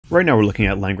Right now we're looking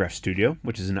at LangGraph Studio,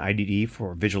 which is an IDE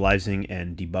for visualizing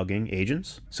and debugging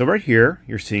agents. So right here,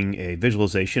 you're seeing a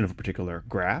visualization of a particular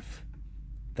graph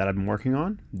that I've been working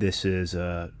on. This is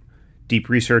a deep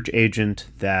research agent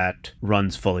that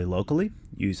runs fully locally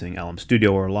using LM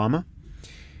Studio or Llama.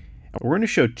 We're going to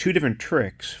show two different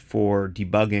tricks for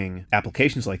debugging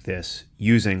applications like this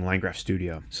using LangGraph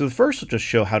Studio. So the first will just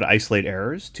show how to isolate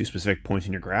errors to specific points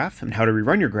in your graph and how to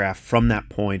rerun your graph from that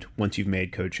point once you've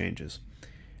made code changes.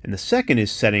 And the second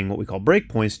is setting what we call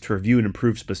breakpoints to review and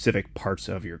improve specific parts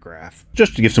of your graph.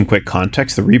 Just to give some quick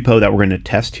context, the repo that we're going to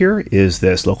test here is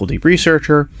this local deep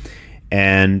researcher.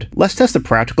 And let's test a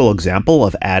practical example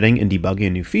of adding and debugging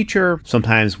a new feature.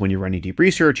 Sometimes when you're running deep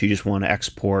research, you just want to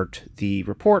export the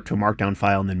report to a markdown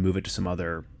file and then move it to some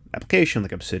other application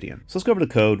like Obsidian. So let's go over to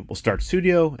code. We'll start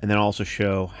Studio and then I'll also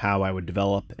show how I would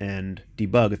develop and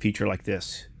debug a feature like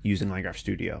this using LangGraph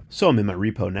Studio. So I'm in my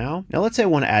repo now. Now let's say I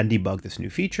want to add and debug this new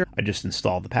feature. I just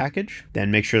install the package, then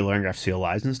make sure the LangGraph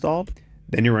CLI is installed.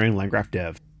 Then you're running LangGraph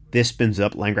Dev. This spins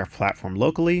up LangGraph Platform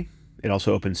locally. It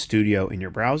also opens Studio in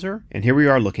your browser. And here we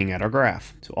are looking at our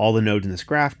graph. So all the nodes in this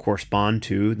graph correspond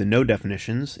to the node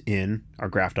definitions in our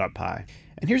graph.py.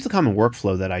 And here's the common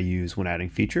workflow that I use when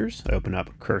adding features. I open up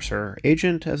Cursor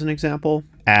Agent as an example,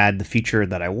 add the feature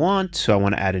that I want. So I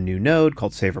want to add a new node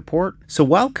called Save Report. So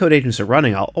while code agents are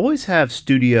running, I'll always have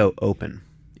Studio open,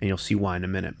 and you'll see why in a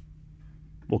minute.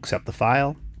 We'll accept the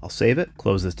file. I'll save it,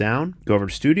 close this down, go over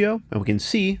to Studio, and we can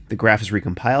see the graph is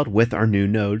recompiled with our new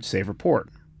node Save Report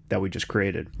that we just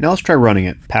created. Now let's try running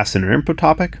it. Pass in our input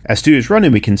topic. As Studio is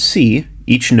running, we can see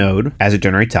each node as it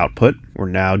generates output. We're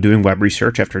now doing web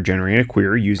research after generating a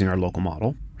query using our local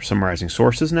model. We're summarizing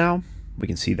sources now. We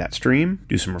can see that stream,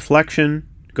 do some reflection,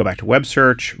 go back to web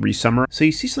search, resummarize. So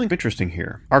you see something interesting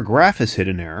here. Our graph has hit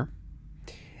an error,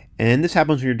 and this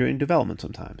happens when you're doing development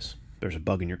sometimes. There's a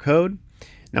bug in your code.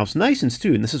 Now it's nice in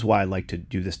Studio, and this is why I like to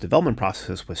do this development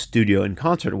process with Studio in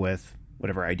concert with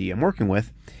whatever IDE I'm working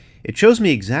with. It shows me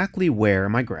exactly where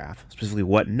in my graph, specifically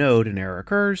what node an error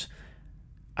occurs.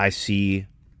 I see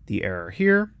the error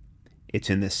here.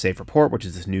 It's in this Save Report, which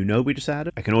is this new node we just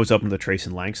added. I can always open the trace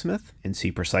in Langsmith and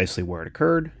see precisely where it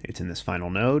occurred. It's in this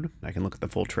final node. I can look at the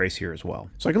full trace here as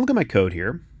well. So I can look at my code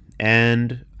here,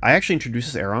 and I actually introduced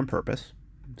this error on purpose.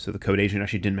 So the code agent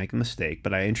actually didn't make a mistake,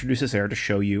 but I introduced this error to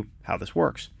show you how this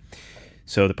works.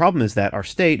 So the problem is that our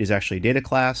state is actually a data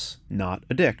class, not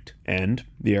a dict, and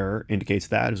the error indicates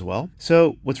that as well.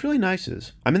 So what's really nice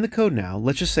is I'm in the code now.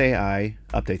 Let's just say I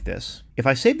update this. If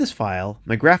I save this file,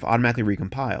 my graph automatically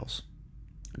recompiles.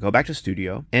 I go back to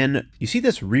Studio, and you see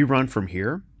this rerun from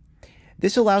here.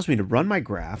 This allows me to run my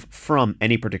graph from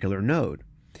any particular node.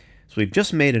 So we've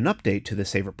just made an update to the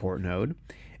Save Report node,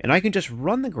 and I can just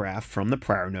run the graph from the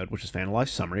prior node, which is Finalized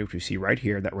Summary, which we see right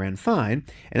here, that ran fine,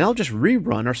 and I'll just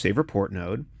rerun our Save Report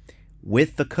node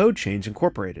with the code change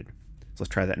incorporated. So let's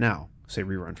try that now. Say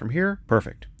rerun from here.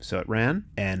 Perfect. So it ran,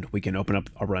 and we can open up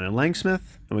a run in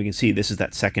Langsmith, and we can see this is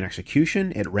that second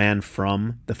execution. It ran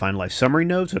from the Finalized Summary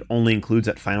node, so it only includes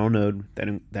that final node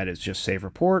that is just Save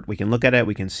Report. We can look at it.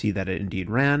 We can see that it indeed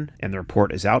ran, and the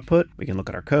report is output. We can look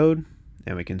at our code,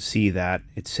 and we can see that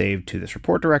it's saved to this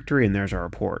report directory, and there's our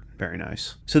report. Very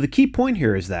nice. So the key point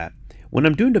here is that when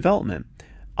I'm doing development,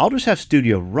 I'll just have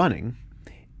Studio running,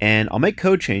 and I'll make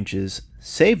code changes,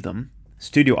 save them.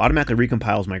 Studio automatically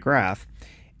recompiles my graph,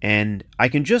 and I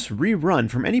can just rerun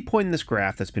from any point in this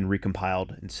graph that's been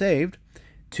recompiled and saved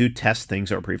to test things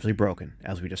that were previously broken.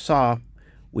 As we just saw,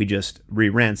 we just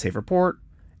reran Save Report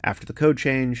after the code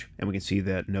change, and we can see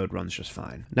that node runs just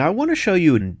fine. Now I want to show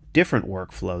you a different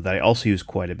workflow that I also use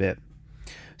quite a bit.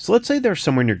 So let's say there's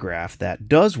somewhere in your graph that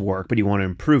does work, but you want to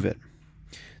improve it.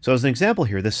 So as an example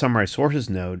here, this Summarize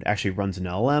Sources node actually runs an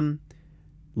LLM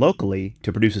locally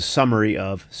to produce a summary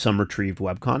of some retrieved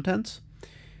web contents.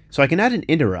 So I can add an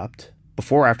interrupt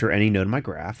before or after any node in my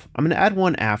graph. I'm going to add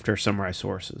one after Summarize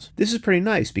Sources. This is pretty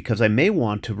nice because I may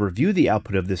want to review the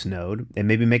output of this node and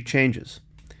maybe make changes.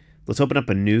 Let's open up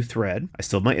a new thread. I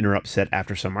still have my interrupt set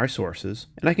after Summarize Sources,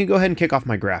 and I can go ahead and kick off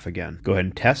my graph again. Go ahead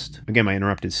and test. Again, my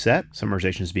interrupt is set.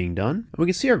 Summarization is being done. And we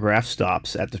can see our graph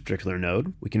stops at this particular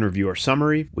node. We can review our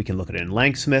summary. We can look at it in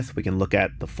Langsmith. We can look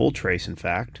at the full trace, in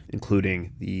fact,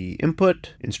 including the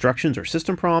input, instructions, or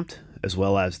system prompt, as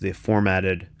well as the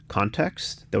formatted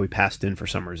context that we passed in for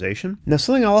summarization. Now,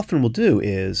 something I often will do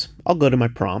is I'll go to my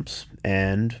prompts,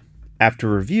 and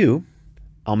after review,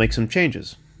 I'll make some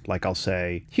changes. Like I'll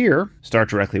say here, start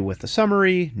directly with the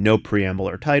summary, no preamble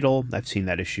or title. I've seen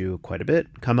that issue quite a bit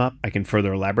come up. I can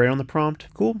further elaborate on the prompt.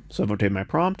 Cool. So I've updated my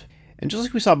prompt. And just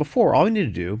like we saw before, all we need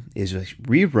to do is just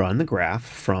rerun the graph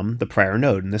from the prior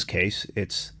node. In this case,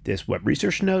 it's this web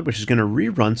research node, which is going to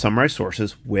rerun summarize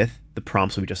sources with the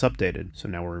prompts we just updated. So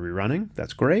now we're rerunning.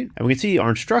 That's great. And we can see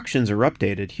our instructions are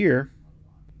updated here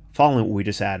following what we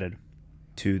just added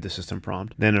to the system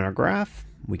prompt. Then in our graph,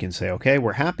 we can say, okay,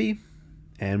 we're happy.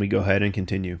 And we go ahead and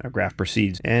continue. Our graph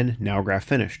proceeds, and now our graph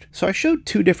finished. So I showed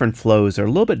two different flows that are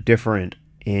a little bit different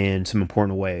in some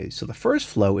important ways. So the first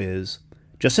flow is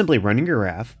just simply running your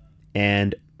graph,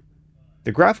 and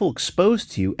the graph will expose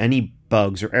to you any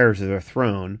bugs or errors that are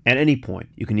thrown at any point.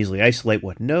 You can easily isolate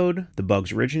what node the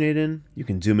bugs originate in. You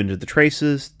can zoom into the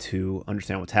traces to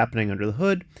understand what's happening under the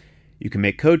hood. You can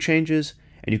make code changes,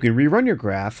 and you can rerun your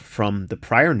graph from the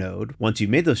prior node once you've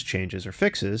made those changes or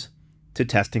fixes to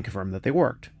test and confirm that they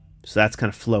worked. So that's kind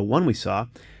of flow 1 we saw.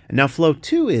 And now flow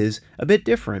 2 is a bit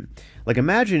different. Like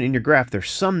imagine in your graph there's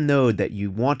some node that you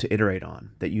want to iterate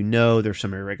on, that you know there's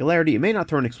some irregularity. It may not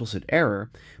throw an explicit error,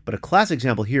 but a classic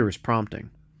example here is prompting.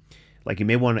 Like you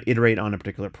may want to iterate on a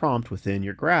particular prompt within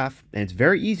your graph, and it's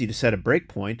very easy to set a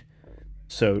breakpoint.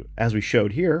 So as we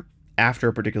showed here, after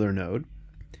a particular node,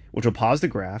 which will pause the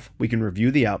graph, we can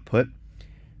review the output,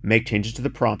 make changes to the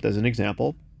prompt as an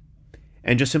example,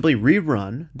 and just simply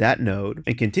rerun that node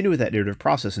and continue with that iterative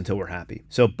process until we're happy.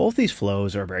 So both these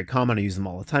flows are very common. I use them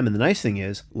all the time. And the nice thing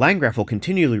is LangGraph will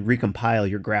continually recompile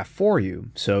your graph for you.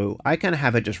 So I kind of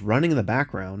have it just running in the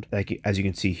background. Like as you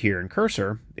can see here in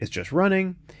cursor, it's just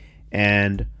running,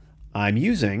 and I'm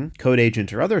using Code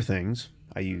Agent or other things.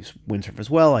 I use Windsurf as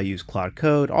well. I use Cloud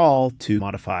Code, all to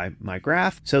modify my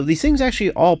graph. So these things actually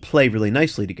all play really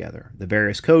nicely together. The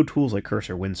various code tools like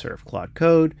Cursor, Windsurf, Cloud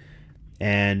Code,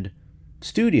 and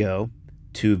Studio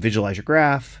to visualize your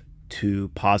graph, to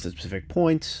pause at specific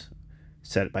points,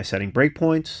 set it by setting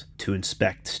breakpoints, to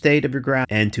inspect state of your graph,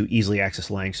 and to easily access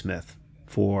LangSmith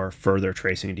for further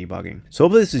tracing and debugging. So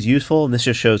hopefully this is useful, and this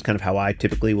just shows kind of how I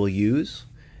typically will use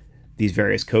these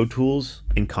various code tools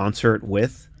in concert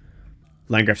with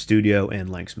LangGraph Studio and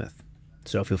LangSmith.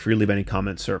 So feel free to leave any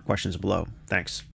comments or questions below. Thanks.